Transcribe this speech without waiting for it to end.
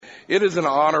It is an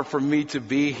honor for me to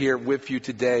be here with you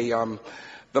today.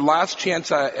 The last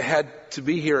chance I had to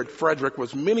be here at Frederick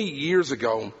was many years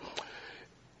ago.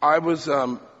 I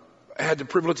had the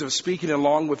privilege of speaking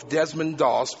along with Desmond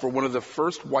Doss for one of the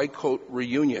first White Coat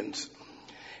reunions.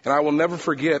 And I will never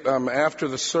forget, after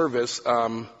the service,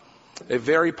 a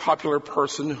very popular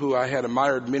person who I had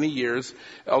admired many years,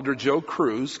 Elder Joe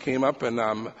Cruz, came up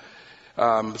and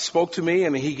spoke to me,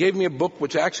 and he gave me a book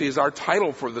which actually is our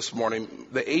title for this morning,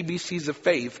 The ABCs of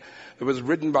Faith, that was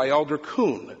written by Elder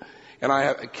Kuhn. And I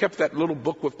have kept that little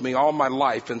book with me all my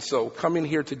life. And so coming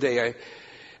here today,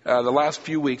 the last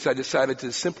few weeks, I decided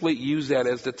to simply use that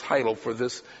as the title for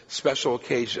this special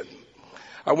occasion.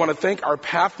 I want to thank our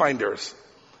Pathfinders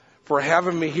for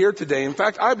having me here today. In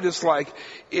fact, I'd just like,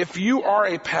 if you are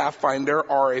a Pathfinder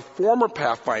or a former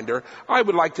Pathfinder, I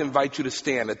would like to invite you to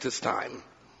stand at this time.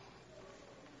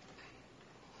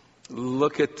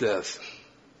 Look at this.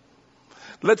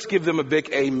 Let's give them a big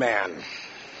amen.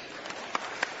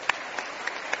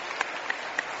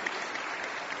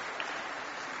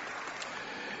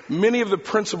 Many of the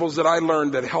principles that I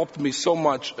learned that helped me so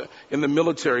much in the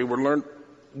military were learned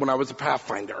when I was a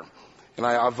Pathfinder. And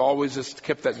I've always just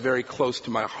kept that very close to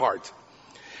my heart.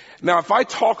 Now, if I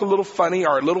talk a little funny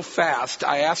or a little fast,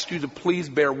 I ask you to please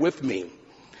bear with me.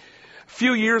 A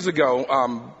few years ago,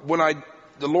 when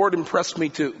the Lord impressed me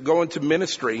to go into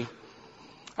ministry,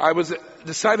 I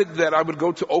decided that I would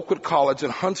go to Oakwood College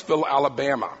in Huntsville,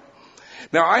 Alabama.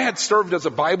 Now, I had served as a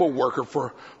Bible worker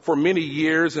for many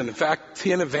years, and in fact,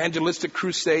 10 evangelistic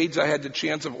crusades. I had the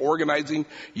chance of organizing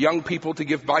young people to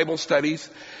give Bible studies.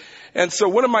 And so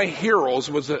one of my heroes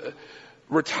was a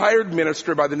retired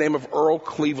minister by the name of Earl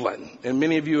Cleveland. And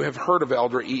many of you have heard of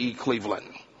Elder E.E. Cleveland.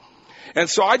 And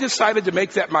so I decided to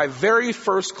make that my very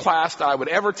first class that I would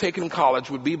ever take in college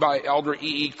would be by Elder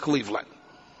E.E. Cleveland.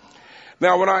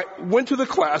 Now, when I went to the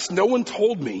class, no one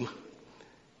told me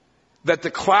that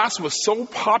the class was so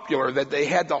popular that they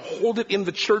had to hold it in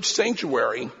the church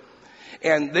sanctuary.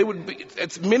 And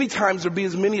many times there'd be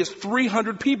as many as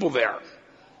 300 people there.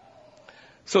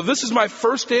 So this is my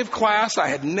first day of class. I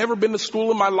had never been to school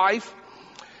in my life.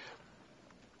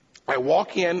 I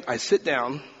walk in, I sit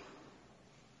down,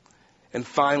 and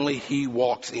finally he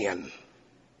walks in.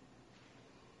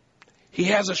 He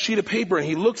has a sheet of paper and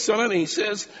he looks on it and he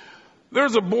says,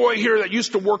 "There's a boy here that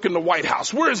used to work in the White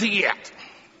House. Where is he at?"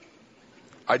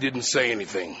 I didn't say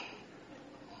anything.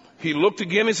 He looked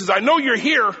again and says, "I know you're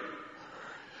here."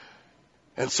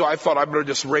 And so I thought I better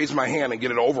just raise my hand and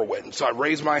get it over with. And so I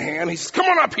raised my hand. He says, "Come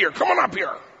on up here. Come on up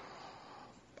here."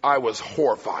 I was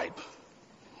horrified.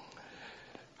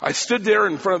 I stood there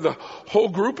in front of the whole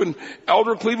group, and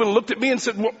Elder Cleveland looked at me and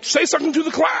said, "Well, say something to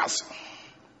the class."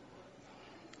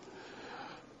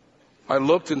 I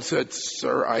looked and said,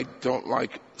 "Sir, I don't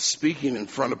like speaking in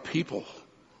front of people."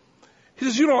 He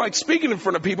says, "You don't like speaking in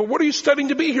front of people? What are you studying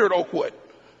to be here at Oakwood?"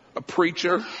 "A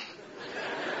preacher."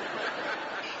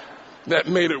 That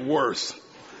made it worse.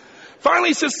 Finally,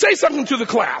 he says, "Say something to the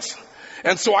class."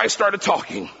 And so I started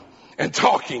talking and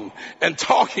talking and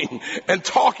talking and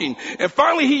talking. And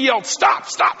finally he yelled, "Stop,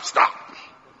 stop, stop."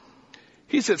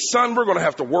 He said, "Son, we're going to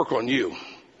have to work on you.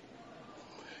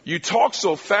 You talk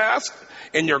so fast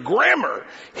and your grammar."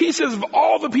 He says, "Of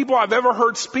all the people I've ever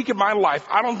heard speak in my life,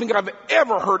 I don't think I've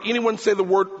ever heard anyone say the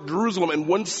word Jerusalem in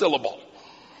one syllable."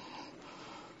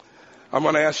 I'm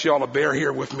going to ask you all to bear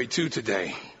here with me too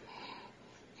today.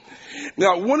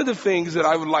 Now, one of the things that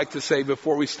I would like to say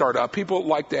before we start up, people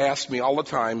like to ask me all the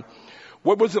time,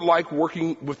 what was it like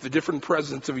working with the different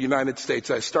presidents of the United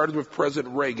States? I started with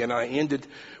President Reagan. I ended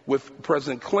with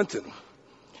President Clinton.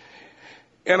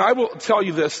 And I will tell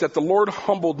you this, that the Lord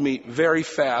humbled me very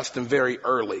fast and very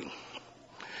early.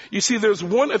 You see, there's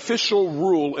one official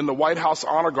rule in the White House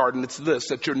Honor Guard, and it's this,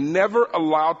 that you're never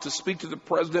allowed to speak to the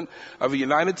President of the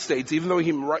United States, even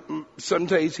though some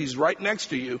days he's right next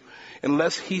to you,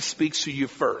 unless he speaks to you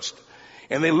first.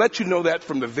 And they let you know that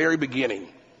from the very beginning.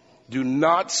 Do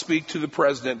not speak to the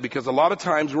President, because a lot of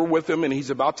times we're with him and he's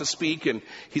about to speak and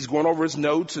he's going over his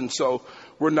notes, and so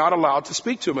we're not allowed to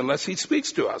speak to him unless he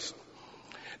speaks to us.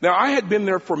 Now, I had been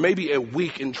there for maybe a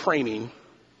week in training,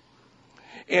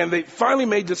 and they finally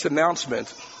made this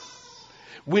announcement.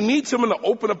 "We need someone to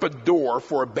open up a door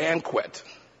for a banquet."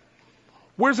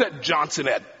 "Where's that Johnson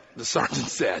at?" the sergeant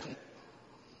said.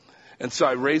 And so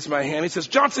I raised my hand. He says,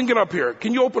 "Johnson, get up here.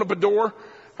 Can you open up a door?"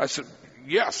 I said,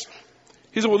 "Yes."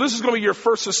 He said, "Well, this is going to be your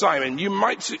first assignment.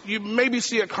 You maybe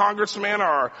see a congressman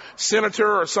or a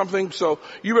senator or something, so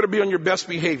you better be on your best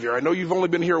behavior. I know you've only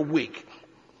been here a week."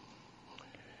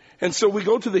 And so we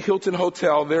go to the Hilton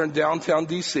Hotel there in downtown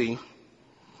D.C.,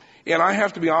 And I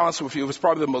have to be honest with you, it was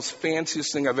probably the most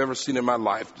fanciest thing I've ever seen in my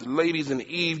life. Ladies in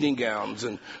evening gowns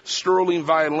and sterling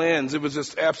violins. It was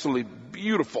just absolutely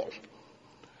beautiful.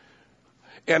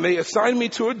 And they assigned me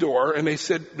to a door, and they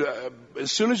said,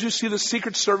 as soon as you see the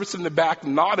Secret Service in the back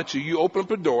nod at you, you open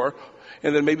up a door,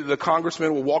 and then maybe the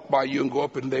congressman will walk by you and go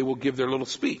up and they will give their little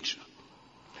speech.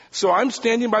 So I'm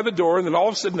standing by the door, and then all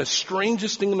of a sudden the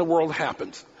strangest thing in the world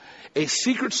happens. A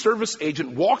Secret Service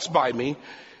agent walks by me,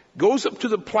 goes up to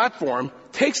the platform,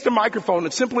 takes the microphone,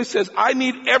 and simply says, I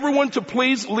need everyone to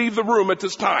please leave the room at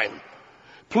this time.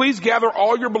 Please gather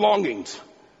all your belongings.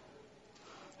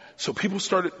 So people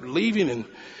started leaving,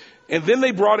 and then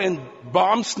they brought in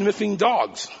bomb-sniffing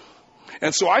dogs.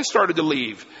 And so I started to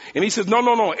leave. And he says,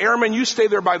 no, Airman, you stay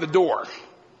there by the door.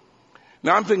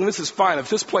 Now I'm thinking, this is fine. If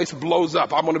this place blows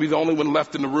up, I'm going to be the only one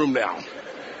left in the room now.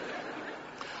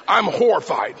 I'm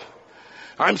horrified.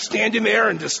 I'm standing there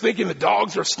and just thinking the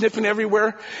dogs are sniffing everywhere.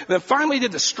 And then finally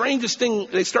did the strangest thing.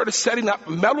 They started setting up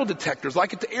metal detectors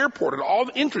like at the airport at all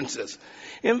the entrances.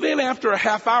 And then after a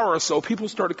half hour or so, people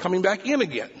started coming back in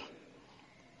again.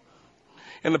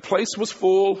 And the place was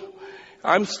full.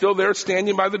 I'm still there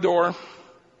standing by the door.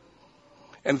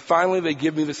 And finally they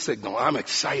give me the signal. I'm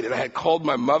excited. I had called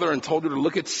my mother and told her to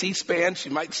look at C-SPAN. She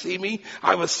might see me.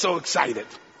 I was so excited.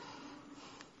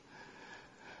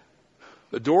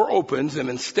 The door opens, and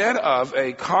instead of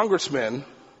a congressman,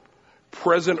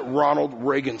 President Ronald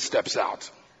Reagan steps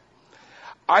out.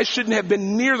 I shouldn't have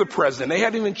been near the president. They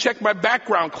hadn't even checked my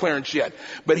background clearance yet.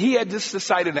 But he had just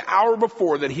decided an hour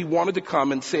before that he wanted to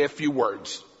come and say a few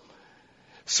words.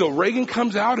 So Reagan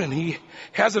comes out, and he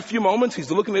has a few moments.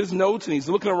 He's looking at his notes, and he's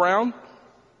looking around.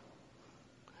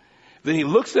 Then he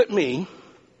looks at me.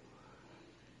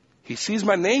 He sees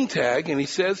my name tag, and he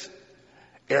says,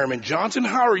 Airman Johnson,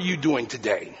 how are you doing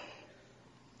today?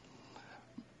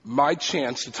 My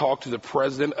chance to talk to the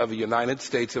President of the United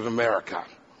States of America.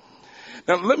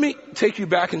 Now, let me take you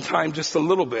back in time just a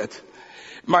little bit.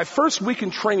 My first week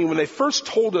in training, when they first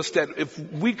told us that if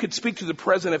we could speak to the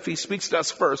President if he speaks to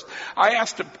us first, I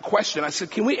asked a question. I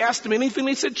said, can we ask him anything?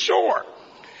 They said, sure.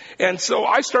 And so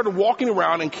I started walking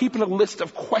around and keeping a list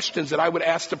of questions that I would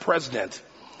ask the President.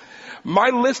 My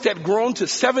list had grown to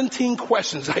 17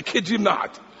 questions, I kid you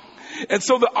not. And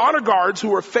so the honor guards who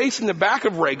were facing the back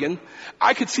of Reagan,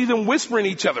 I could see them whispering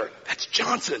to each other, that's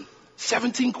Johnson,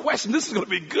 17 questions, this is going to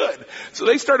be good. So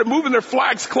they started moving their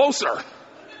flags closer.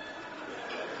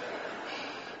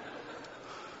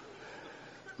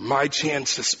 My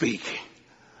chance to speak.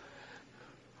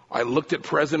 I looked at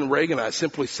President Reagan, I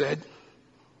simply said,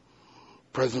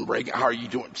 President Reagan, how are you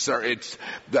doing, sir? It's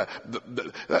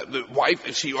the wife,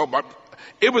 is she,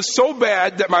 it was so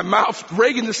bad that my mouth,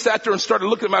 Reagan just sat there and started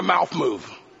looking at my mouth move.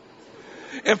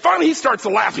 And finally he starts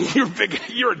laughing.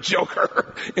 You're a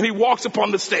joker. And he walks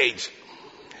upon the stage.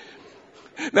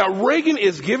 Now Reagan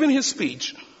is giving his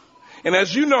speech. And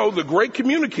as you know, the great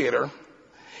communicator,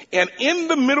 and in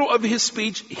the middle of his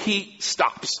speech, he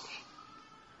stops.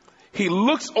 He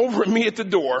looks over at me at the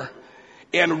door,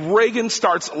 and Reagan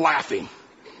starts laughing.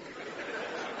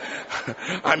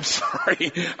 I'm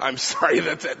sorry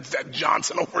that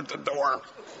Johnson over at the door.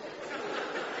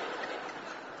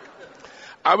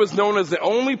 I was known as the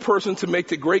only person to make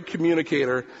the great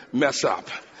communicator mess up.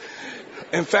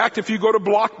 In fact, if you go to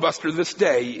Blockbuster this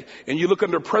day and you look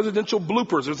under presidential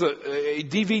bloopers, there's a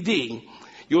DVD,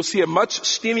 you'll see a much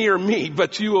skinnier me,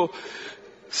 but you will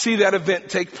see that event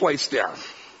take place there.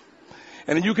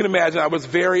 And you can imagine I was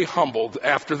very humbled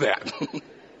after that.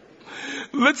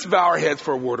 Let's bow our heads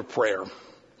for a word of prayer.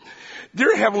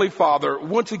 Dear Heavenly Father,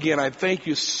 once again, I thank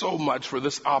you so much for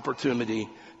this opportunity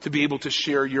to be able to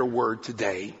share your word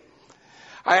today.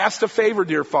 I asked a favor,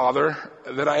 dear Father,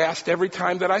 that I asked every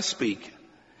time that I speak,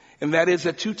 and that is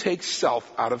that you take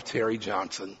self out of Terry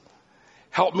Johnson.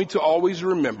 Help me to always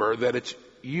remember that it's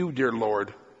you, dear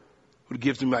Lord, who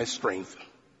gives me my strength.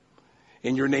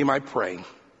 In your name I pray.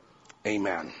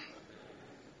 Amen.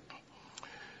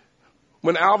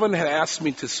 When Alvin had asked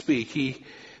me to speak, he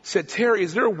said, Terry,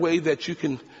 is there a way that you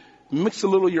can mix a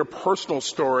little of your personal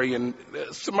story and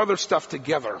some other stuff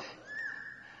together?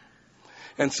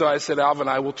 And so I said, Alvin,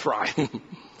 I will try.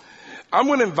 I'm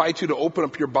going to invite you to open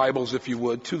up your Bibles, if you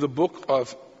would, to the book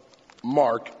of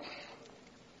Mark,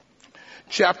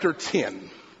 chapter 10.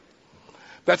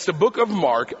 That's the book of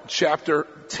Mark, chapter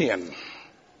 10.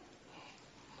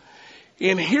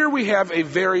 And here we have a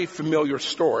very familiar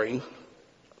story.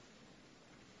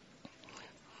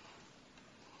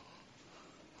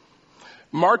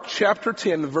 Mark chapter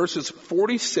 10, verses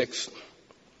 46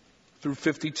 through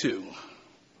 52.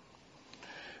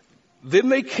 Then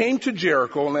they came to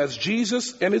Jericho, and as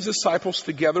Jesus and his disciples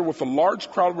together with a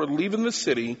large crowd were leaving the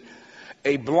city,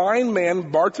 a blind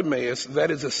man, Bartimaeus,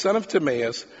 that is the son of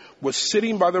Timaeus, was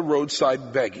sitting by the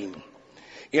roadside begging.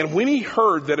 And when he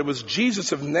heard that it was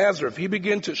Jesus of Nazareth, he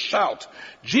began to shout,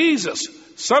 "Jesus,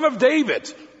 Son of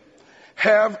David,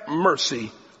 have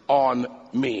mercy on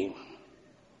me."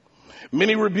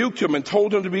 Many rebuked him and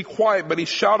told him to be quiet, but he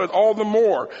shouted all the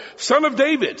more, "Son of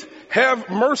David, have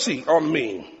mercy on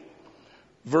me."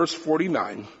 Verse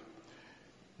 49,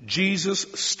 Jesus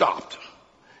stopped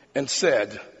and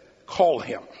said, "Call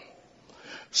him."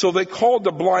 So they called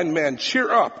the blind man.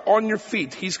 "Cheer up, on your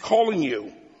feet, he's calling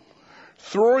you."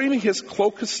 Throwing his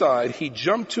cloak aside, he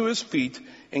jumped to his feet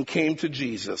and came to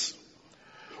Jesus.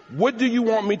 "What do you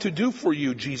want me to do for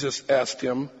you?" Jesus asked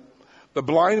him. The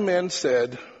blind man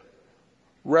said,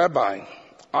 "Rabbi,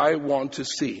 I want to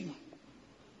see."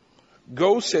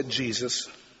 "Go," said Jesus,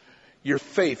 "your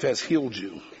faith has healed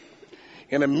you."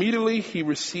 And immediately he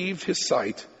received his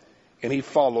sight and he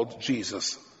followed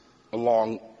Jesus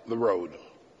along the road.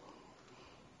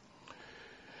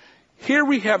 Here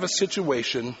we have a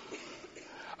situation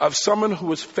of someone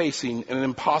who is facing an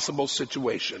impossible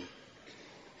situation.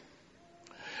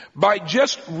 By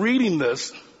just reading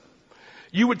this,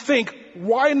 you would think,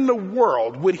 why in the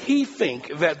world would he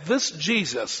think that this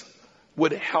Jesus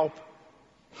would help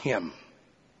him?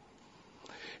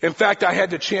 In fact, I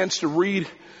had the chance to read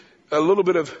a little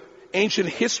bit of ancient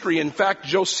history. In fact,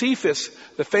 Josephus,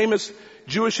 the famous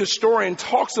Jewish historian,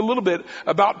 talks a little bit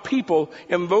about people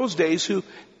in those days who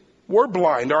were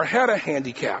blind or had a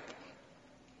handicap.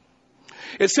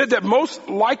 It said that most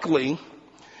likely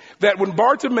that when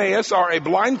Bartimaeus, or a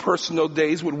blind person those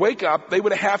days, would wake up, they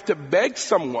would have to beg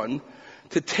someone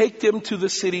to take them to the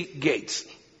city gates.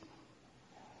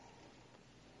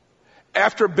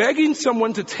 After begging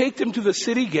someone to take them to the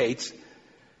city gates,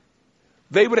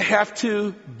 they would have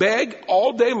to beg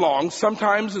all day long,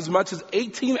 sometimes as much as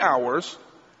 18 hours.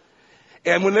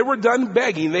 And when they were done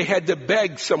begging, they had to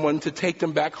beg someone to take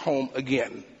them back home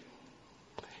again.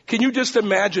 Can you just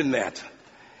imagine that?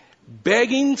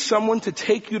 Begging someone to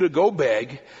take you to go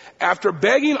beg, after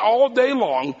begging all day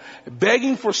long,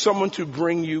 begging for someone to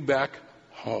bring you back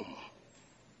home.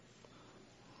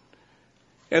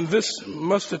 And this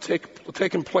must have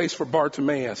taken place for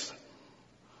Bartimaeus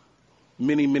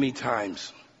many, many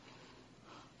times.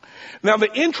 Now,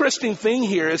 the interesting thing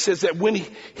here is that when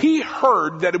he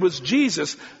heard that it was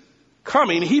Jesus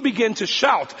coming, he began to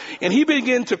shout and he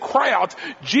began to cry out,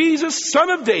 "Jesus, Son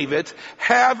of David,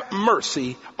 have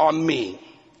mercy on me."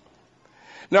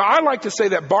 Now, I like to say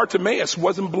that Bartimaeus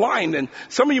wasn't blind, and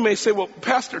some of you may say, "Well,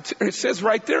 Pastor, it says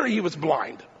right there he was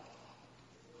blind."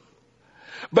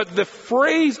 But the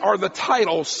phrase or the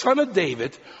title, Son of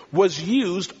David, was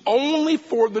used only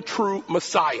for the true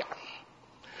Messiah.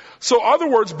 So, in other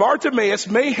words, Bartimaeus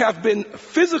may have been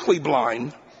physically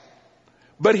blind,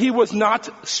 but he was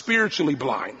not spiritually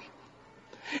blind.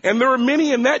 And there were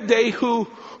many in that day who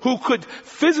could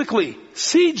physically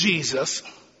see Jesus,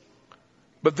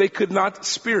 but they could not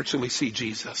spiritually see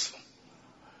Jesus.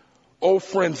 Oh,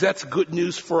 friends, that's good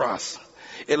news for us.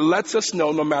 It lets us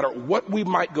know no matter what we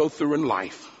might go through in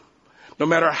life, no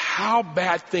matter how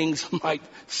bad things might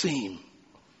seem,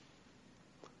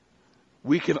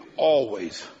 we can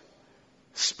always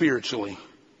spiritually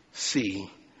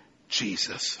see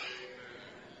Jesus.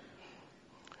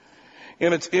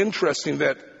 And it's interesting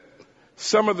that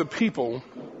some of the people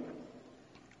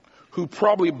who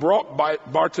probably brought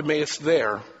Bartimaeus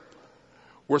there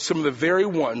were some of the very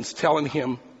ones telling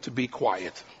him to be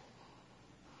quiet.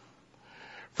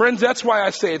 Friends, that's why I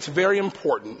say it's very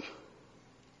important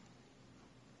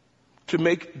to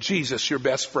make Jesus your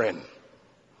best friend.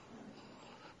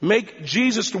 Make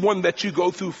Jesus the one that you go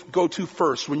to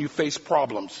first when you face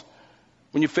problems,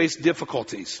 when you face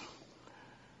difficulties.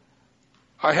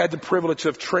 I had the privilege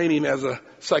of training as a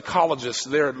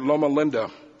psychologist there at Loma Linda.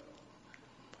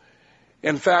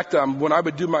 In fact, when I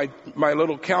would do my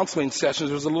little counseling sessions,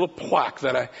 there was a little plaque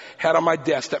that I had on my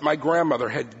desk that my grandmother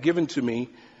had given to me.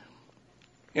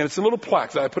 And it's a little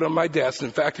plaque that I put on my desk.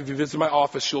 In fact, if you visit my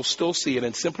office, you'll still see it.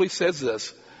 And it simply says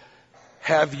this: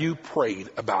 "Have you prayed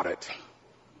about it?"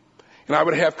 And I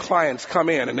would have clients come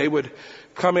in, and they would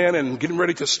come in and getting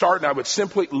ready to start, and I would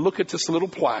simply look at this little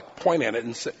plaque, point at it,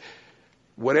 and say,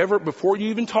 "Whatever, before you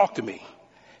even talk to me,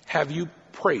 have you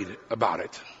prayed about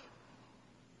it?"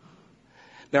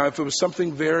 Now, if it was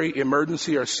something very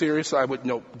emergency or serious, I would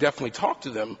definitely talk to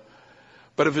them.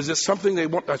 But if it's just something they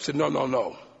want, I said,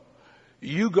 no.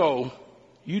 You go,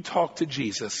 you talk to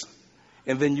Jesus,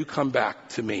 and then you come back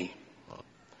to me.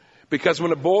 Because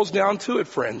when it boils down to it,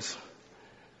 friends,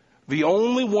 The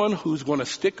only one who's going to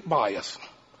stick by us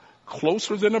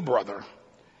closer than a brother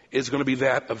is going to be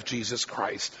that of Jesus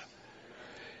Christ.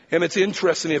 And it's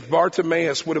interesting, if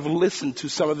Bartimaeus would have listened to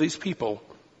some of these people,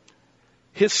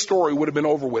 his story would have been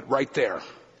over with right there.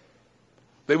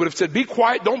 They would have said, be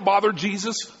quiet, don't bother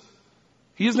Jesus.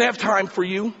 He doesn't have time for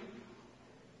you.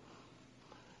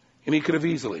 And he could have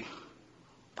easily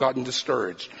gotten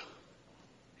discouraged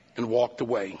and walked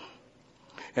away.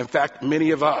 In fact,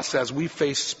 many of us, as we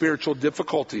face spiritual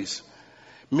difficulties,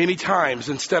 many times,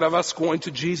 instead of us going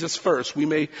to Jesus first, we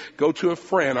may go to a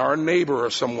friend or a neighbor or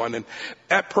someone, and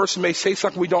that person may say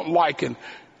something we don't like, and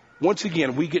once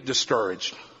again, we get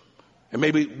discouraged. And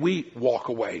maybe we walk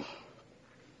away.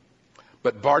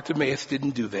 But Bartimaeus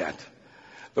didn't do that.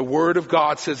 The Word of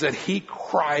God says that he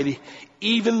cried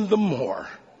even the more,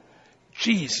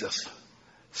 Jesus,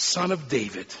 Son of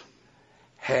David,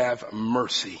 have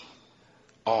mercy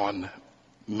on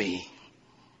me.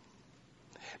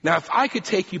 Now, if I could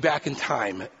take you back in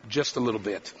time just a little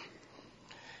bit.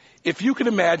 If you could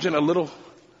imagine a little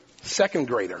second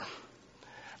grader.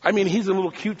 I mean, he's a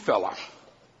little cute fella.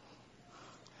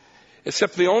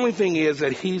 Except the only thing is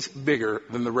that he's bigger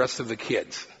than the rest of the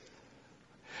kids.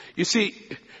 You see,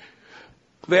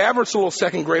 the average little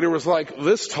second grader was like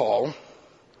this tall.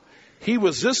 He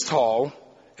was this tall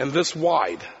and this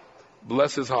wide.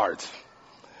 Bless his heart.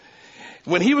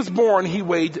 When he was born, he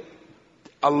weighed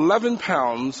 11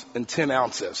 pounds and 10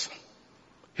 ounces.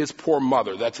 His poor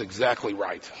mother, that's exactly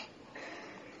right.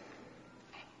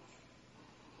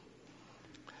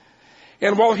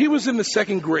 And while he was in the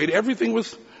second grade, everything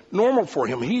was normal for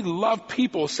him. He loved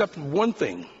people except one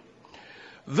thing.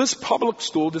 This public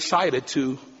school decided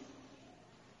to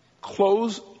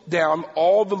close down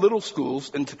all the little schools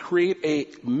and to create a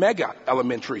mega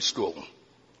elementary school.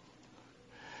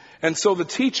 And so the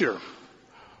teacher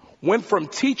went from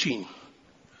teaching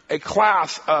a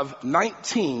class of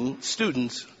 19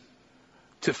 students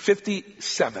to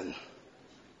 57.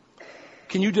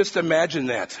 Can you just imagine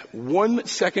that? One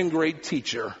second grade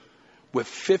teacher with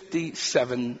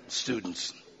 57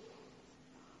 students.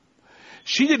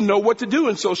 She didn't know what to do,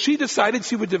 and so she decided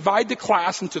she would divide the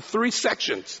class into 3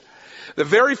 sections. The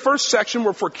very first section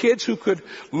were for kids who could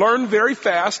learn very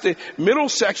fast. The middle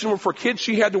section were for kids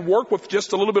she had to work with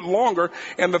just a little bit longer.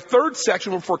 And the third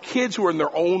section were for kids who were in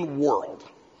their own world.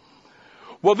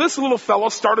 Well, this little fellow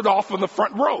started off in the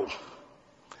front row.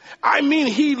 I mean,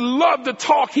 he loved to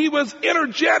talk. He was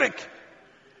energetic.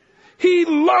 He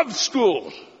loved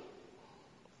school.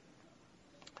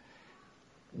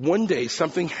 One day,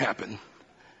 something happened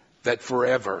that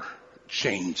forever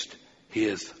changed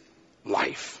his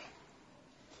life.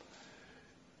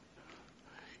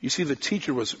 You see, the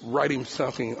teacher was writing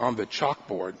something on the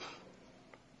chalkboard.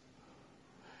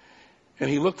 And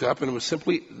he looked up, and it was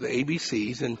simply the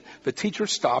ABCs. And the teacher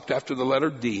stopped after the letter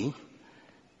D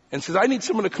and said, I need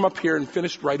someone to come up here and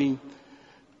finish writing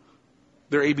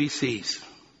their ABCs.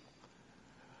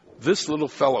 This little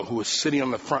fellow who was sitting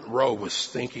on the front row was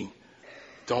thinking,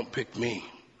 don't pick me.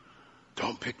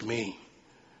 Don't pick me.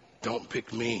 Don't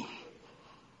pick me.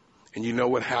 And you know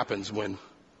what happens when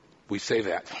we say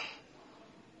that?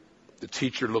 The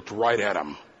teacher looked right at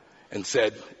him and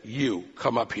said, you,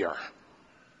 come up here.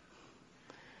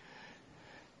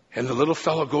 And the little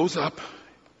fellow goes up.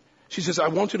 She says, I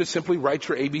want you to simply write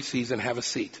your ABCs and have a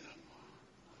seat.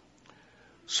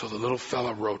 So the little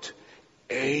fellow wrote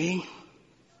A,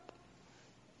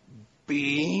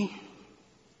 B,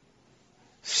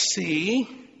 C,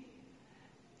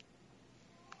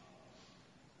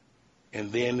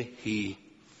 and then he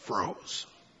froze.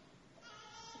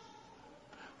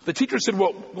 The teacher said,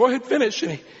 well, go ahead, finish.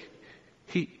 And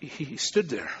he stood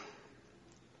there.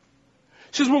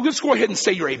 She says, well, just go ahead and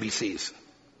say your ABCs.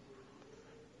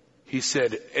 He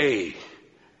said, A,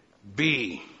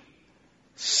 B,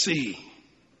 C.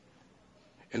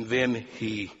 And then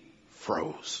he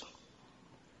froze.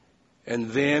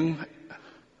 And then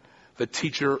the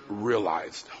teacher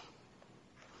realized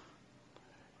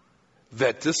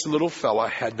that this little fella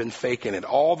had been faking it.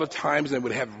 All the times they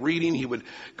would have reading, he would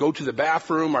go to the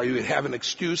bathroom or he would have an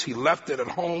excuse. He left it at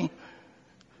home.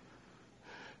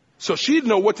 So she didn't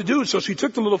know what to do. So she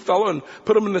took the little fellow and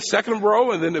put him in the second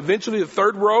row and then eventually the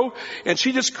third row. And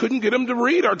she just couldn't get him to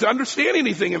read or to understand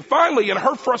anything. And finally, in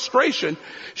her frustration,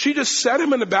 she just set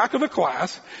him in the back of the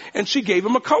class and she gave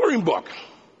him a coloring book.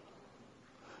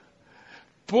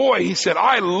 Boy, he said,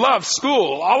 I love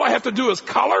school. All I have to do is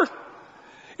color.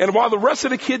 And while the rest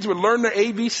of the kids would learn their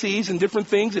ABCs and different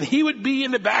things, and he would be in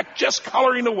the back just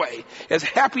coloring away, as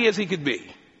happy as he could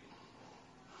be.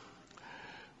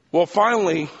 Well,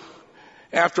 finally,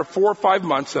 after 4 or 5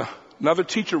 months, a Another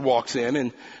teacher walks in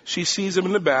and she sees him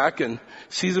in the back and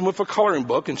sees him with a coloring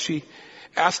book, and she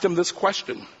asked him this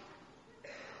question.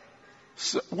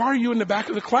 So, why are you in the back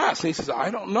of the class? And he says,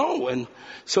 I don't know. And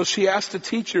so she asked the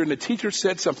teacher, and the teacher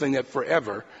said something that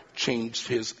forever changed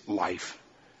his life.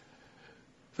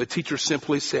 The teacher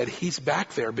simply said, he's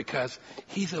back there because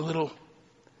he's a little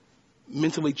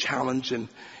mentally challenged, and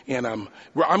I'm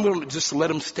going to just let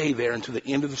him stay there until the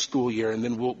end of the school year, and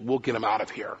then we'll get him out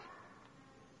of here.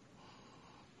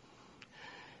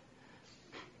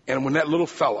 And when that little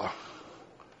fella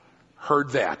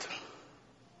heard that,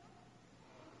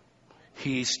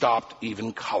 he stopped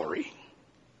even coloring.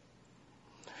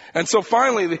 And so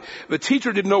finally, the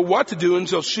teacher didn't know what to do, and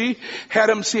so she had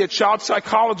him see a child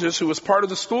psychologist who was part of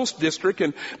the school district,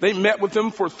 and they met with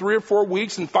him for 3 or 4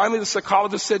 weeks, and finally the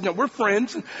psychologist said, no, we're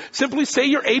friends, and simply say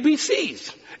your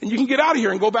ABCs, and you can get out of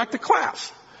here and go back to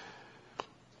class.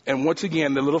 And once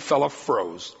again, the little fella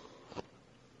froze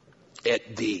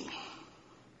at D.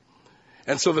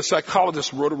 And so the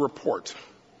psychologist wrote a report.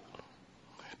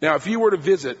 Now, if you were to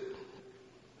visit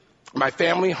my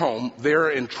family home there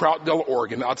in Troutdale,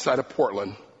 Oregon, outside of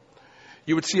Portland,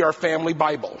 you would see our family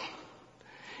Bible.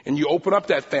 And you open up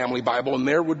that family Bible, and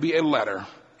there would be a letter.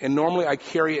 And normally I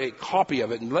carry a copy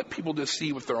of it and let people just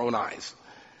see with their own eyes.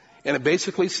 And it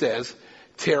basically says,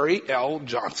 Terry L.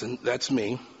 Johnson, that's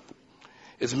me,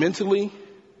 is mentally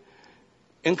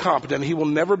incompetent. He will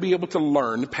never be able to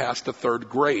learn past the 3rd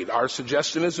grade. Our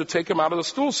suggestion is to take him out of the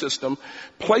school system,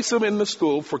 place him in the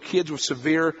school for kids with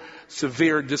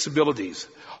severe disabilities.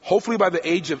 Hopefully by the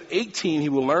age of 18, he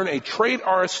will learn a trade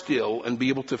or a skill and be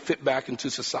able to fit back into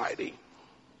society.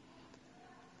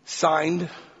 Signed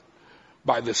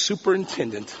by the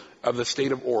superintendent of the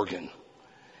state of Oregon.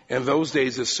 In those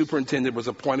days, the superintendent was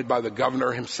appointed by the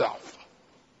governor himself.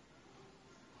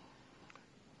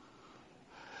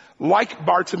 Like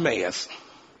Bartimaeus,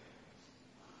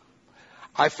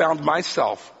 I found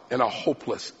myself in a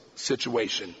hopeless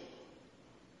situation.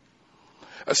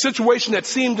 A situation that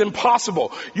seemed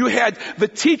impossible. You had the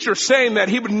teacher saying that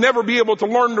he would never be able to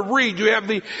learn to read. You have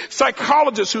the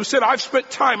psychologist who said, I've spent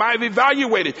time, I've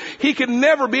evaluated. He can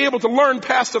never be able to learn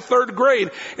past the 3rd grade.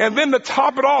 And then to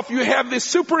top it off, you have the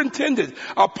superintendent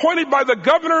appointed by the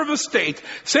governor of the state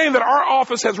saying that our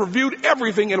office has reviewed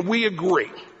everything and we agree.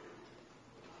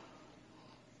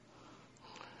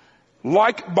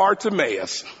 Like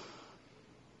Bartimaeus,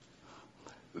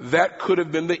 that could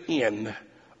have been the end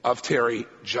of Terry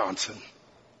Johnson.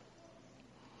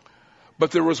 But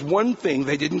there was one thing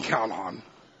they didn't count on.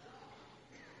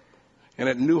 And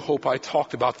at New Hope, I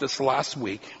talked about this last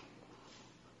week.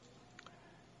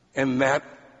 And that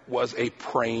was a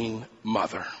praying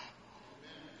mother.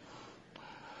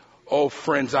 Oh,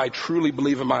 friends, I truly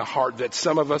believe in my heart that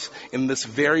some of us in this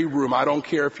very room, I don't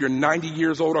care if you're 90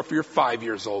 years old or if you're 5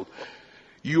 years old,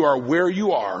 you are where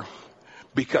you are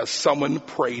because someone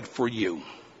prayed for you.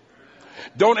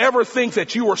 Don't ever think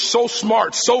that you are so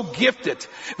smart, so gifted,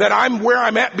 that I'm where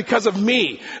I'm at because of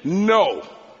me. No.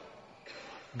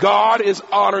 God is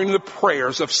honoring the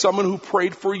prayers of someone who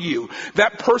prayed for you.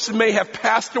 That person may have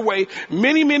passed away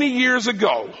many, many years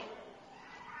ago,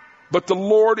 but the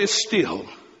Lord is still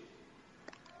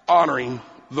honoring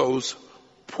those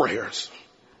prayers.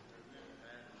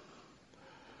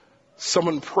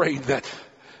 Someone prayed that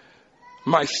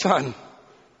my son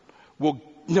will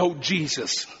know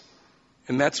Jesus.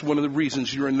 And that's one of the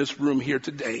reasons you're in this room here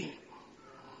today.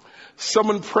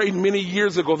 Someone prayed many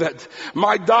years ago that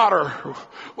my daughter,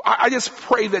 I just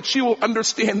pray that she will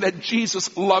understand that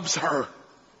Jesus loves her.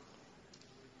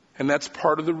 And that's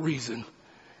part of the reason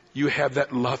you have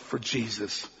that love for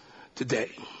Jesus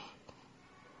today.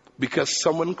 Because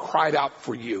someone cried out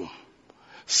for you.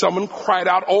 Someone cried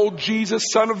out, "Oh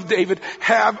Jesus, Son of David,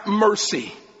 have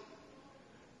mercy."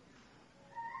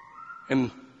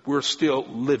 And we're still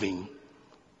living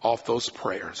off those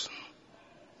prayers.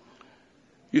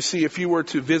 You see, if you were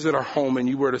to visit our home and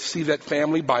you were to see that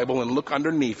family Bible and look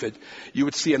underneath it, you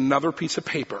would see another piece of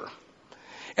paper.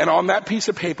 And on that piece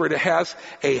of paper, it has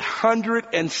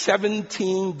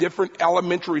 117 different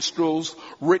elementary schools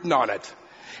written on it.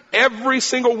 Every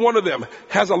single one of them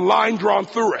has a line drawn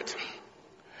through it.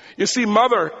 You see,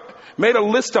 Mother made a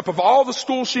list up of all the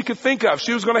schools she could think of.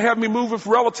 She was going to have me move with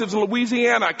relatives in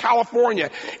Louisiana, California,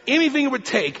 anything it would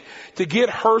take to get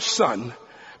her son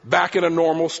back in a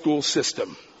normal school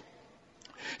system.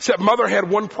 Except Mother had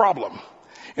one problem,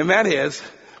 and that is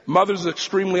Mother's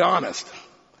extremely honest.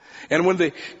 And when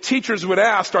the teachers would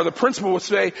ask, or the principal would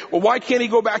say, "Well, why can't he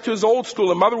go back to his old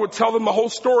school?" And Mother would tell them the whole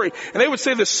story. And they would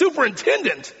say, "The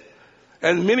superintendent."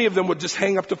 And many of them would just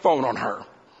hang up the phone on her.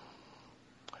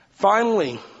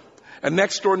 Finally, a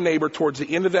next door neighbor towards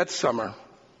the end of that summer.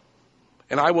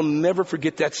 And I will never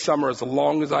forget that summer as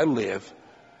long as I live,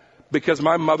 because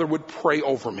my mother would pray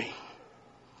over me.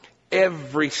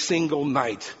 Every single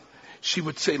night, she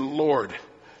would say, Lord,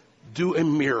 do a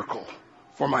miracle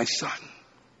for my son.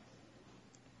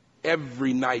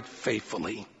 Every night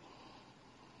faithfully.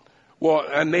 Well,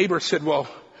 a neighbor said, well,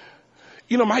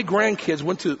 you know, my grandkids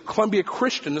went to Columbia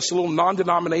Christian, this little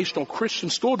non-denominational Christian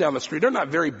school down the street. They're not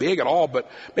very big at all,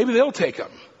 but maybe they'll take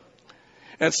them.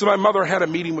 And so my mother had a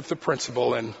meeting with the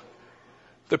principal, and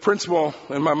the principal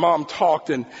and my mom talked,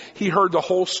 and he heard the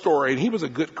whole story, and he was a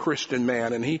good Christian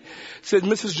man. And he said,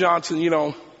 Mrs. Johnson, you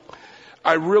know,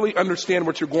 I really understand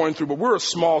what you're going through, but we're a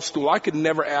small school. I could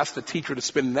never ask the teacher to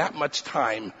spend that much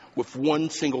time with one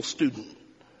single student.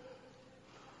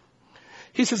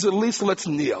 He says, at least let's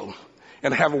kneel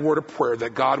and have a word of prayer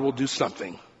that God will do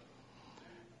something.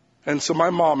 And so my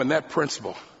mom and that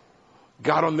principal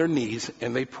got on their knees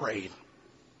and they prayed.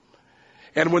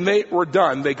 And when they were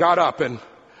done, they got up and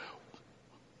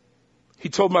he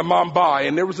told my mom bye,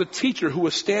 and there was a teacher who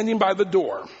was standing by the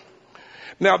door.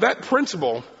 Now that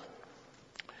principal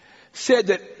said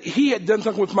that he had done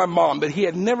something with my mom that he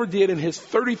had never did in his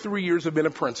 33 years of being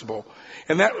a principal.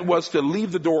 And that was to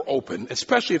leave the door open,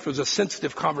 especially if it was a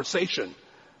sensitive conversation.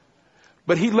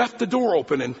 But he left the door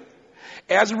open, and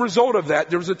as a result of that,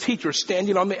 there was a teacher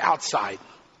standing on the outside.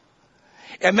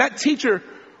 And that teacher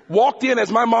walked in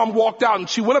as my mom walked out, and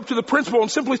she went up to the principal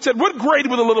and simply said, what grade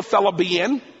would the little fella be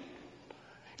in?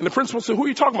 And the principal said, who are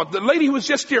you talking about? The lady who was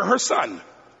just here, her son.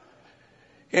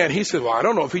 And he said, well, I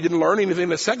don't know, if he didn't learn anything in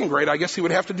the second grade, I guess he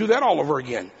would have to do that all over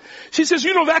again. She says,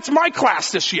 you know, that's my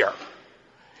class this year.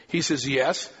 He says,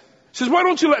 yes. She says, why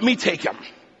don't you let me take him?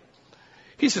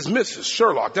 He says, Mrs.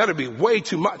 Sherlock, that'd be way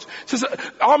too much. She says,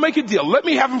 I'll make a deal. Let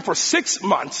me have him for 6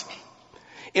 months.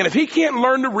 And if he can't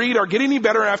learn to read or get any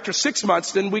better after 6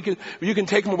 months, then you can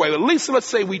take him away. But at least let's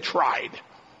say we tried.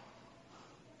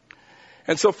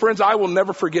 And so, friends, I will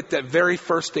never forget that very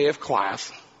first day of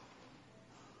class.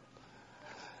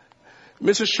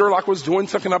 Mrs. Sherlock was doing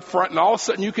something up front, and all of a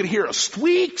sudden you could hear a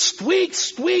squeak, squeak,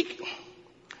 squeak.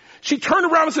 She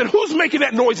turned around and said, who's making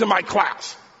that noise in my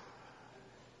class?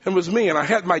 It was me, and I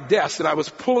had my desk, and I was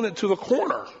pulling it to the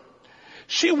corner.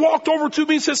 She walked over to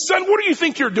me and said, son, what do you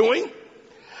think you're doing?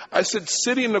 I said,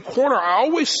 sitting in the corner. I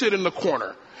always sit in the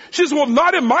corner. She says, well,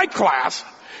 not in my class.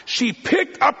 She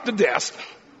picked up the desk,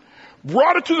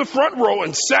 brought it to the front row,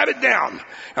 and sat it down.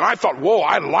 And I thought, whoa,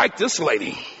 I like this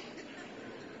lady.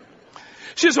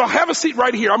 She says, well, have a seat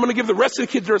right here. I'm going to give the rest of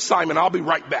the kids their assignment. I'll be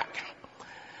right back.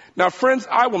 Now, friends,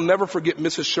 I will never forget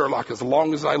Mrs. Sherlock as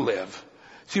long as I live.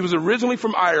 She was originally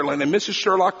from Ireland, and Mrs.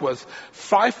 Sherlock was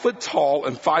 5 foot tall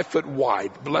and 5 foot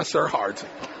wide. Bless her heart.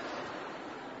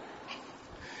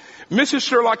 Mrs.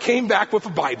 Sherlock came back with a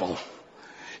Bible.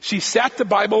 She sat the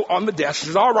Bible on the desk. She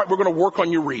said, all right, we're going to work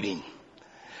on your reading.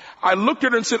 I looked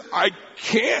at her and said, I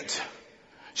can't.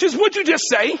 She says, what'd you just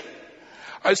say?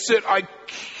 I said, I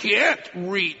can't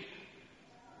read.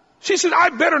 She said, I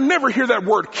better never hear that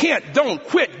word. Can't, don't,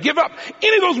 quit, give up.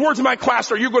 Any of those words in my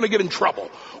class, or you're going to get in trouble.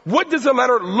 What does the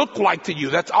letter look like to you?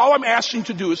 That's all I'm asking you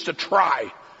to do, is to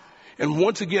try. And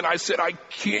once again, I said, I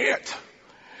can't.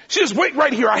 She says, wait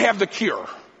right here. I have the cure.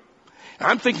 And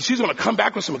I'm thinking she's going to come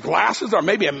back with some glasses or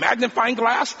maybe a magnifying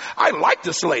glass. I like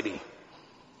this lady.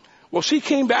 Well, she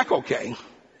came back okay.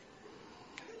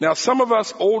 Now, some of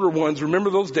us older ones remember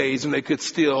those days when they could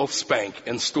still spank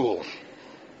in school.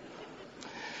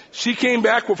 She came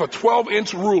back with a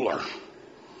 12-inch ruler.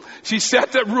 She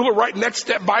set that ruler right next to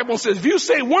that Bible and says, if you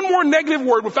say one more negative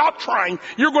word without trying,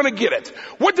 you're going to get it.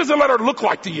 What does the letter look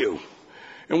like to you?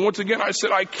 And once again, I said,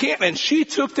 I can't. And she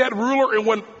took that ruler and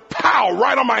went pow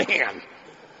right on my hand.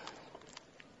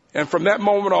 And from that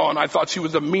moment on, I thought she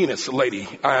was the meanest lady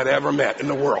I had ever met in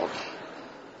the world.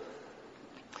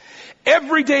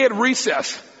 Every day at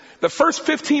recess, the first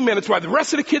 15 minutes while the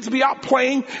rest of the kids would be out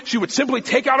playing, she would simply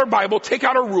take out her Bible, take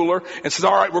out her ruler, and says,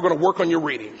 all right, we're going to work on your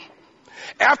reading.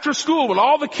 After school, when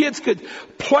all the kids could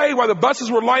play while the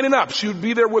buses were lining up, she would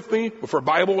be there with me with her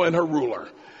Bible and her ruler.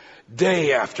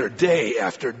 Day after day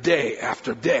after day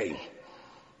after day.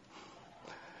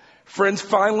 Friends,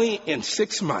 finally, in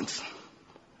 6 months,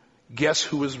 guess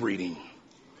who was reading?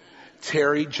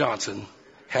 Terry Johnson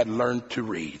had learned to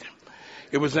read.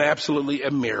 It was absolutely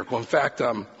a miracle. In fact,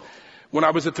 when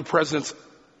I was at the President's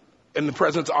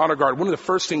Honor Guard, one of the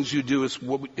first things you do is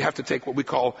you have to take what we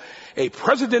call a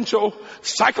presidential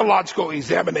psychological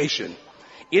examination.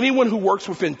 Anyone who works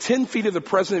within 10 feet of the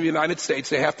President of the United States,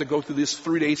 they have to go through this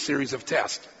 3-day series of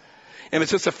tests. And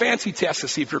it's just a fancy test to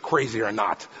see if you're crazy or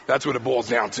not. That's what it boils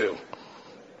down to.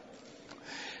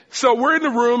 So we're in the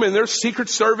room and there's Secret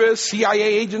Service, CIA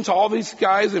agents, all these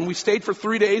guys, and we stayed for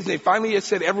 3 days and they finally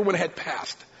said everyone had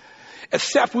passed.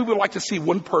 Except we would like to see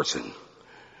one person.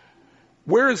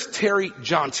 Where is Terry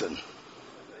Johnson?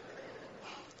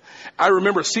 I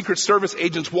remember Secret Service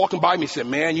agents walking by me and said,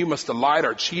 man, you must have lied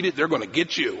or cheated. They're going to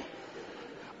get you.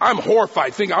 I'm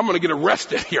horrified thinking I'm going to get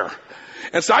arrested here.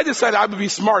 And so I decided I would be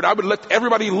smart. I would let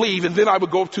everybody leave and then I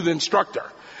would go up to the instructor.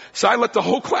 So I let the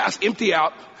whole class empty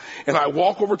out and I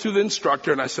walk over to the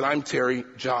instructor and I said, I'm Terry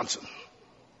Johnson.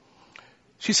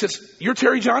 She says, you're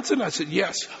Terry Johnson? I said,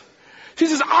 yes. She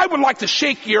says, I would like to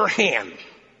shake your hand.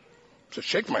 I said,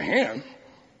 shake my hand?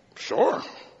 Sure.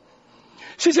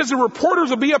 She says, the reporters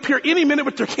will be up here any minute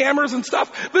with their cameras and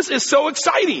stuff. This is so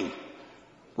exciting.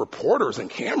 Reporters and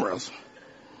cameras?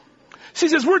 She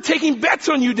says, we're taking bets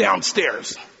on you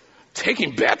downstairs.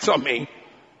 Taking bets on me?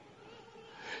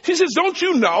 She says, don't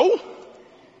you know?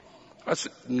 I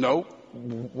said, no.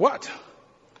 What?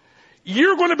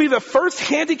 You're going to be the first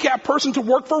handicapped person to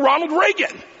work for Ronald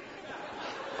Reagan.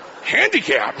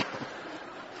 Handicap?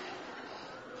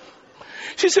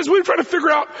 She says, we're trying to figure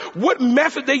out what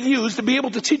method they use to be able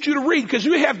to teach you to read because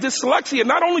you have dyslexia.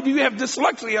 Not only do you have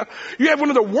dyslexia, you have one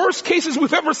of the worst cases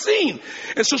we've ever seen.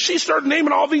 And so she started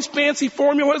naming all these fancy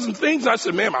formulas and things. And I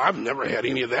said, ma'am, I've never had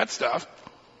any of that stuff.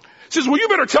 She says, well, you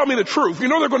better tell me the truth. You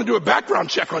know they're going to do a background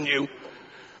check on you.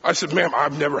 I said, ma'am,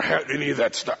 I've never had any of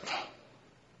that stuff.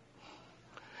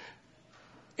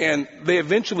 And they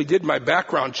eventually did my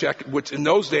background check, which in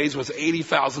those days was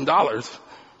 $80,000.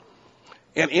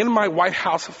 And in my White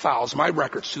House files, my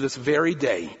records to this very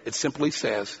day, it simply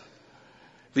says,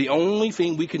 the only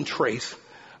thing we can trace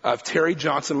of Terry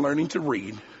Johnson learning to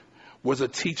read was a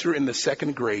teacher in the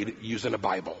 2nd grade using a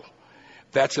Bible.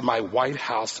 That's in my White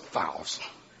House files.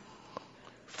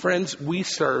 Friends, we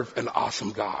serve an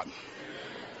awesome God.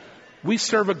 We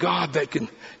serve a God that can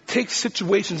take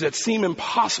situations that seem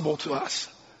impossible to us,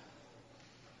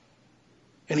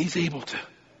 and He's able to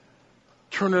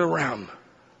turn it around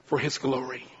for His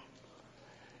glory.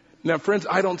 Now, friends,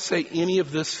 I don't say any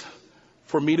of this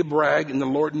for me to brag, and the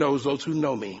Lord knows those who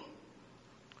know me.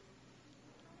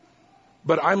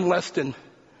 But I'm less than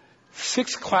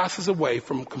 6 classes away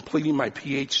from completing my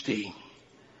PhD.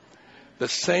 The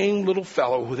same little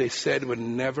fellow who they said would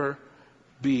never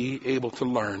be able to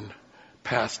learn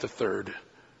past the 3rd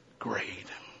grade.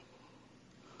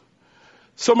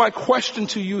 So my question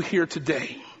to you here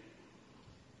today,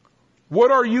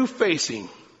 what are you facing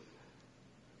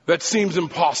that seems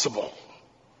impossible?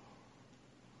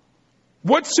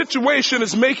 What situation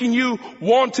is making you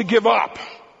want to give up?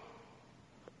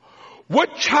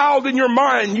 What child in your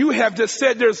mind you have just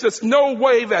said there's just no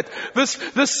way that this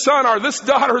son or this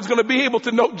daughter is going to be able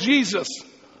to know Jesus?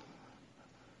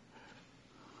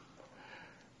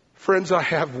 Friends, I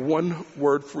have one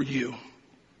word for you.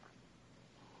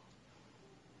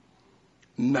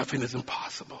 Nothing is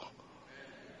impossible.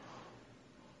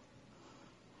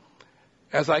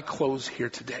 As I close here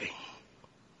today,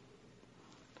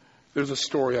 there's a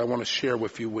story I want to share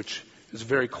with you which is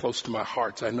very close to my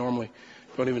heart. I normally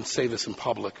don't even say this in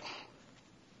public.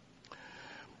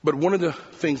 But one of the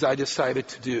things I decided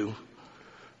to do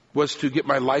was to get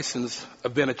my license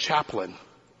of being a chaplain,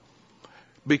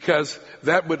 because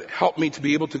that would help me to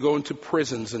be able to go into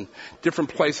prisons and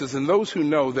different places. And those who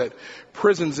know that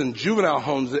prisons and juvenile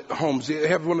homes, they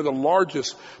have one of the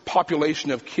largest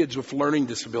population of kids with learning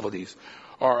disabilities,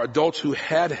 or adults who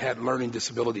had learning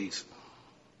disabilities.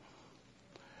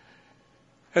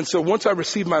 And so once I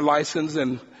received my license,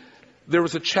 and there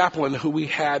was a chaplain who we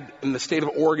had in the state of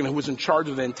Oregon who was in charge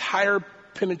of the entire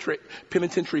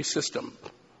penitentiary system,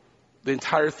 the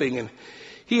entire thing. And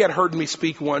he had heard me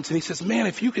speak once, and he says, man,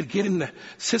 if you could get in the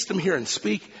system here and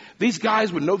speak, these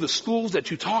guys would know the schools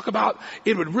that you talk about.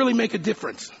 It would really make a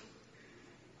difference.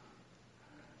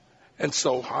 And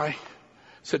so I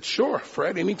said, sure,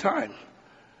 Fred, anytime.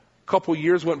 A couple of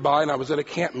years went by, and I was at a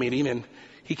camp meeting, and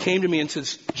he came to me and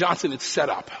says, Johnson, it's set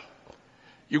up.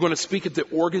 You're going to speak at the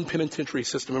Oregon penitentiary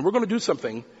system, and we're going to do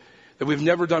something that we've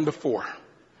never done before.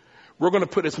 We're going to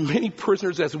put as many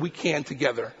prisoners as we can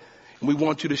together, and we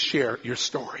want you to share your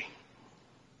story.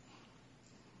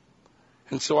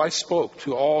 And so I spoke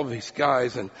to all these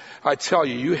guys, and I tell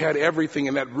you, you had everything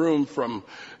in that room, from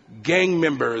gang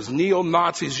members,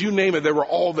 neo-Nazis, you name it, they were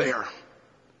all there.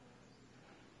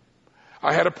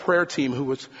 I had a prayer team who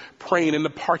was praying in the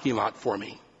parking lot for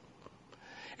me.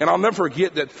 And I'll never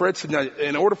forget that Fred said, now,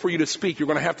 in order for you to speak, you're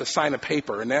going to have to sign a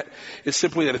paper. And that is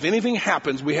simply that if anything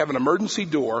happens, we have an emergency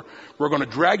door. We're going to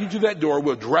drag you to that door.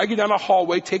 We'll drag you down a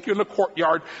hallway, take you in the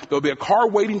courtyard. There'll be a car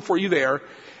waiting for you there.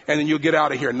 and then you'll get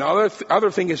out of here. Now,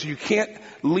 other thing is you can't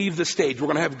leave the stage. We're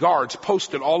going to have guards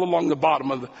posted all along the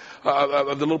bottom of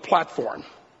the little platform.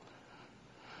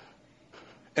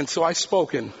 And so I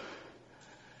spoke, and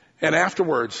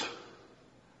afterwards,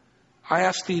 I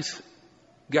asked these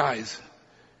guys,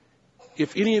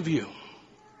 if any of you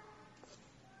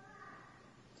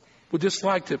would just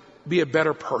like to be a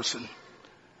better person,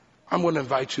 I'm going to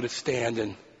invite you to stand.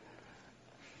 And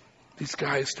these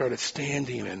guys started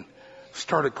standing and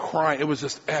started crying. It was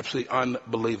just absolutely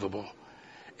unbelievable.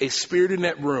 A spirit in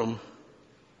that room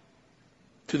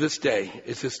to this day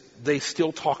is just, they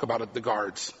still talk about it, the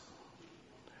guards.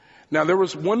 Now, there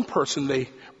was one person they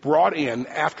brought in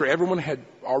after everyone had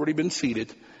already been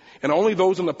seated, and only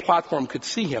those on the platform could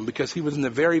see him because he was in the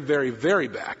very, very, very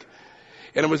back.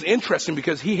 And it was interesting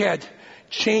because he had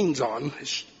chains on,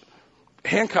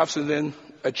 handcuffs, and then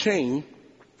a chain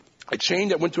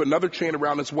that went to another chain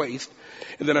around his waist,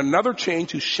 and then another chain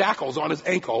to shackles on his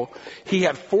ankle. He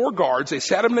had 4 guards. They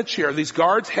sat him in a chair. These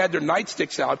guards had their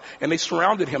nightsticks out, and they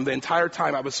surrounded him the entire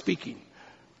time I was speaking.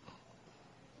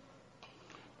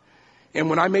 And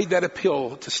when I made that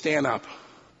appeal to stand up,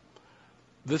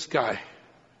 this guy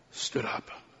stood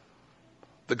up.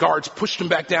 The guards pushed him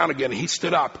back down again, and he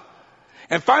stood up.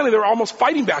 And finally, they were almost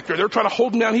fighting back there. They were trying to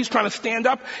hold him down. He's trying to stand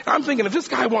up. And I'm thinking, if this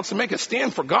guy wants to make a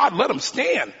stand for God, let him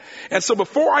stand. And so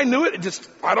before I knew it,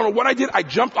 I don't know what I did. I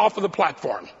jumped off of the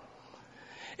platform.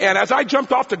 And as I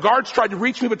jumped off, the guards tried to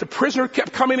reach me, but the prisoner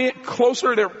kept coming in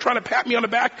closer. They were trying to pat me on the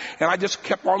back, and I just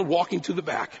kept on walking to the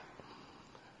back.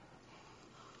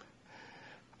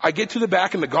 I get to the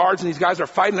back, and the guards and these guys are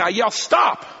fighting, and I yell,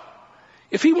 stop!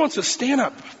 If he wants to stand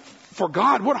up for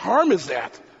God, what harm is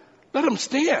that? Let him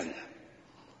stand.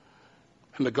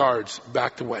 And the guards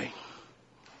backed away.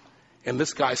 And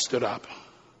this guy stood up.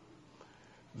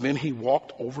 Then he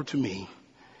walked over to me.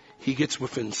 He gets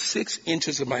within 6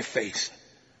 inches of my face.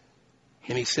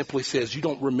 And he simply says, you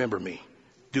don't remember me,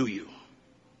 do you?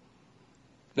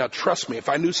 Now, trust me, if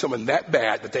I knew someone that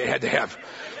bad that they had to have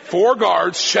 4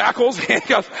 guards, shackles,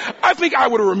 handcuffs, I think I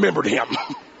would have remembered him.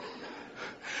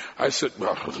 I said,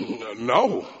 well,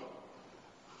 no.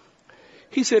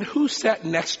 He said, who sat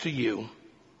next to you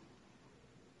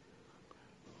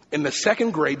in the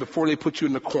 2nd grade before they put you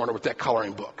in the corner with that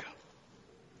coloring book?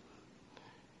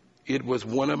 It was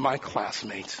one of my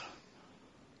classmates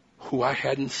who I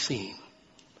hadn't seen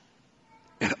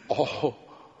in all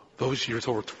those years,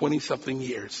 over 20-something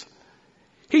years.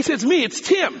 He says, me, it's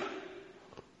Tim.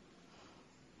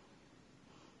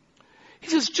 He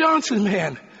says, Johnson,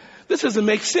 man, this doesn't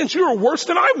make sense. You were worse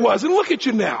than I was, and look at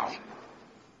you now.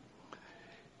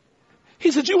 He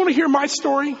said, you want to hear my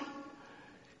story?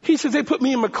 He says, they put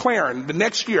me in McLaren the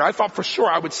next year. I thought for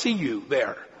sure I would see you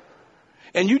there.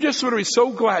 And you just sort of be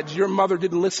so glad your mother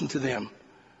didn't listen to them.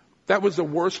 That was the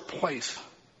worst place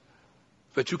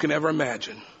that you can ever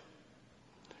imagine.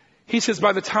 He says,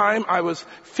 by the time I was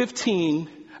 15,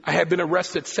 I had been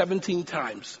arrested 17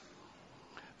 times.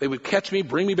 They would catch me,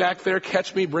 bring me back there,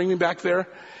 catch me, bring me back there.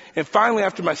 And finally,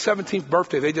 after my 17th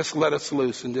birthday, they just let us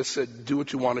loose and just said, do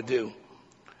what you want to do.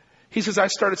 He says, I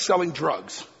started selling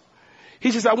drugs.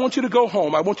 He says, I want you to go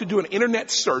home. I want you to do an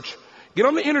internet search. Get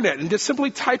on the internet and just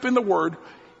simply type in the word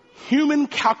human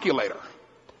calculator.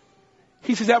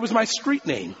 He says, that was my street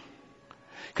name.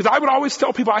 Because I would always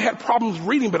tell people I had problems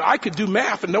reading, but I could do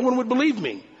math and no one would believe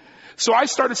me. So I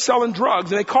started selling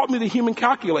drugs, and they called me the human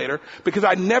calculator because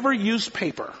I never used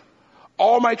paper.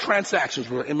 All my transactions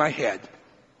were in my head.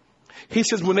 He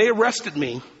says, when they arrested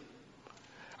me,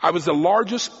 I was the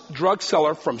largest drug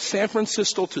seller from San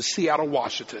Francisco to Seattle,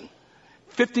 Washington.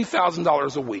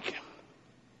 $50,000 a week.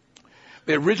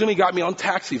 They originally got me on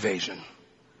tax evasion.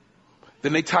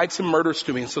 Then they tied some murders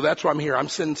to me, and so that's why I'm here. I'm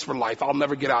sentenced for life. I'll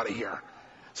never get out of here.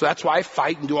 So that's why I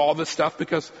fight and do all this stuff,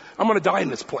 because I'm going to die in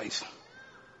this place.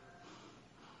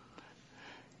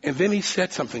 And then he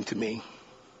said something to me.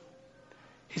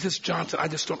 He says, Johnson, I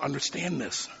just don't understand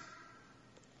this.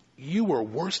 You were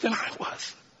worse than I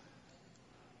was.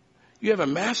 You have a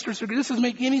master's degree. This doesn't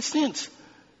make any sense.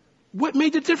 What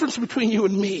made the difference between you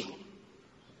and me?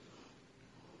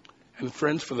 And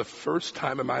friends, for the first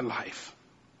time in my life,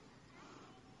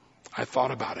 I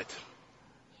thought about it.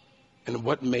 And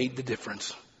what made the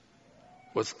difference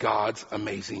was God's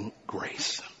amazing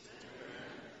grace.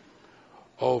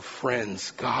 Oh, friends,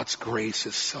 God's grace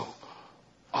is so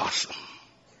awesome.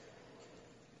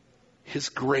 His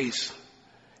grace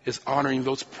is honoring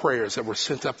those prayers that were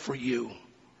sent up for you.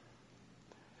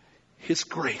 His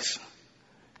grace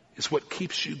is what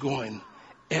keeps you going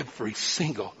every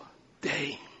single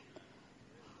day.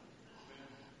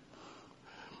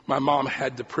 My mom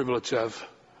had the privilege of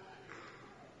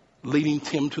leading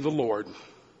Tim to the Lord.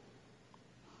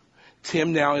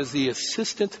 Tim now is the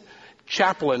assistant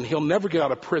chaplain. He'll never get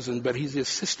out of prison, but he's the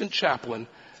assistant chaplain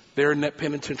there in that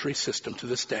penitentiary system to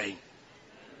this day.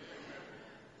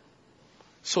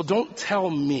 So don't tell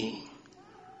me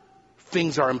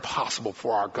things are impossible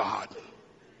for our God.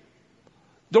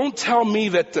 Don't tell me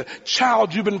that the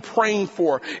child you've been praying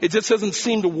for, it just doesn't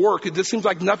seem to work. It just seems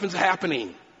like nothing's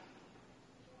happening.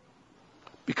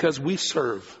 Because we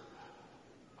serve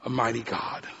a mighty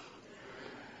God.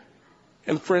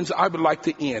 And friends, I would like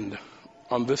to end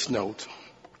on this note.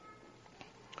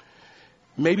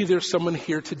 Maybe there's someone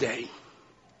here today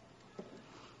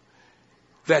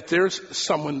that there's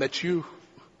someone that you've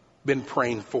been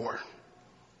praying for.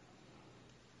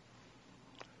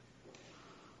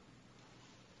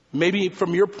 Maybe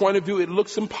from your point of view, it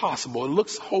looks impossible. It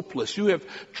looks hopeless. You have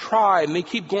tried and they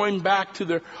keep going back to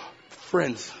their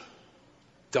friends.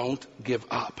 Don't give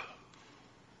up.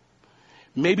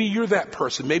 Maybe you're that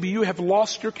person. Maybe you have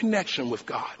lost your connection with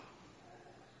God.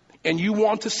 And you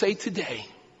want to say today,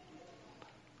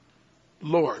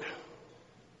 Lord,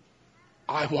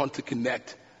 I want to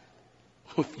connect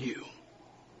with you.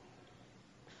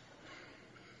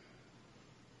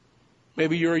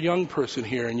 Maybe you're a young person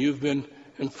here and you've been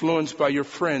influenced by your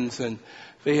friends and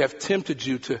they have tempted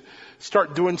you to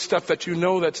start doing stuff that you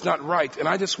know that's not right. And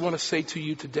I just want to say to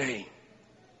you today,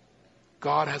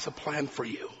 God has a plan for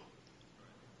you.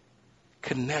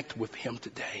 Connect with him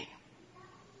today.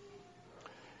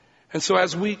 And so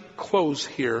as we close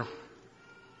here,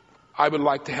 I would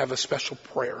like to have a special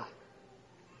prayer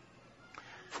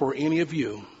for any of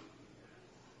you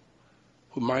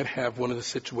who might have one of the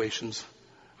situations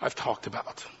I've talked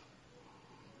about.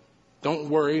 Don't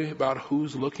worry about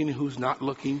who's looking, who's not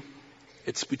looking.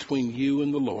 It's between you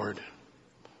and the Lord.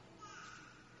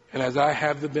 And as I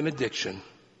have the benediction,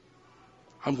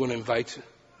 I'm going to invite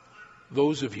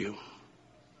those of you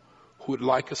who would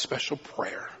like a special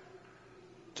prayer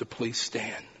to please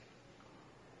stand.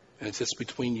 And it's just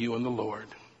between you and the Lord.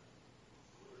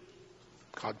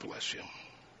 God bless you.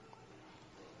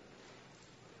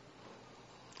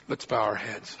 Let's bow our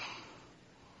heads.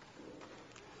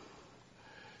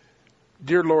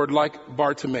 Dear Lord, like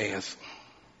Bartimaeus,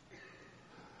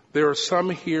 there are some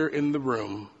here in the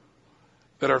room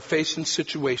that are facing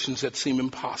situations that seem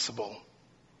impossible.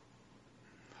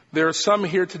 There are some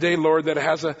here today, Lord, that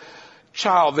has a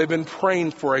child they've been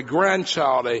praying for, a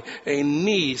grandchild, a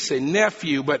niece, a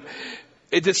nephew, but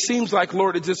it just seems like,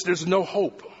 Lord, there's no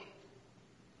hope.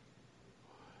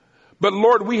 But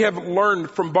Lord, we have learned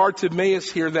from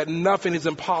Bartimaeus here that nothing is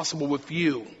impossible with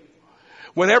you.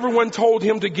 When everyone told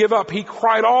him to give up, he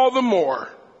cried all the more.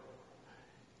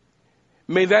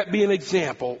 May that be an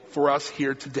example for us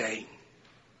here today.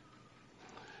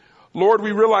 Lord,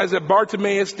 we realize that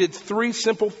Bartimaeus did 3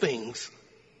 simple things.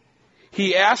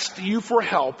 He asked you for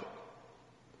help.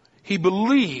 He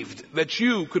believed that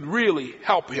you could really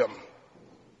help him.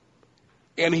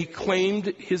 And he claimed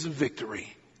his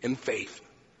victory in faith.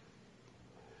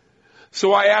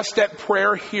 So I ask that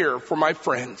prayer here for my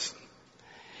friends.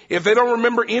 If they don't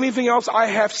remember anything else I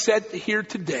have said here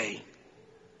today,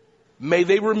 may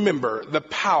they remember the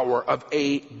power of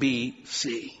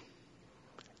ABC.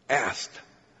 Ask,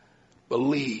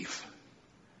 believe,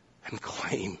 and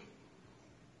claim.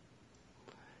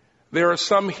 There are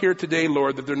some here today,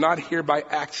 Lord, that they're not here by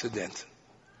accident.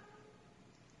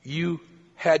 You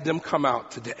had them come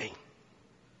out today.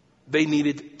 They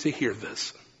needed to hear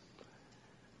this.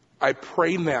 I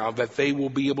pray now that they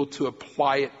will be able to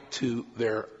apply it to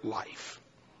their life.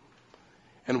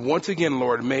 And once again,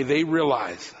 Lord, may they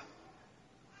realize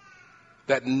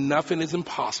that nothing is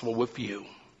impossible with you.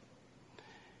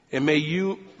 And may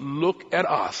you look at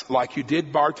us like you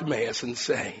did Bartimaeus and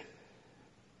say,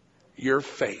 your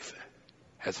faith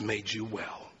has made you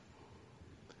well.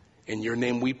 In your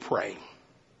name we pray.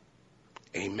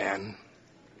 Amen.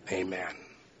 Amen.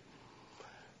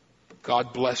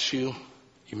 God bless you.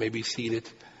 You may be seated.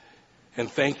 And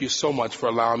thank you so much for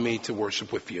allowing me to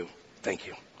worship with you. Thank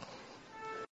you.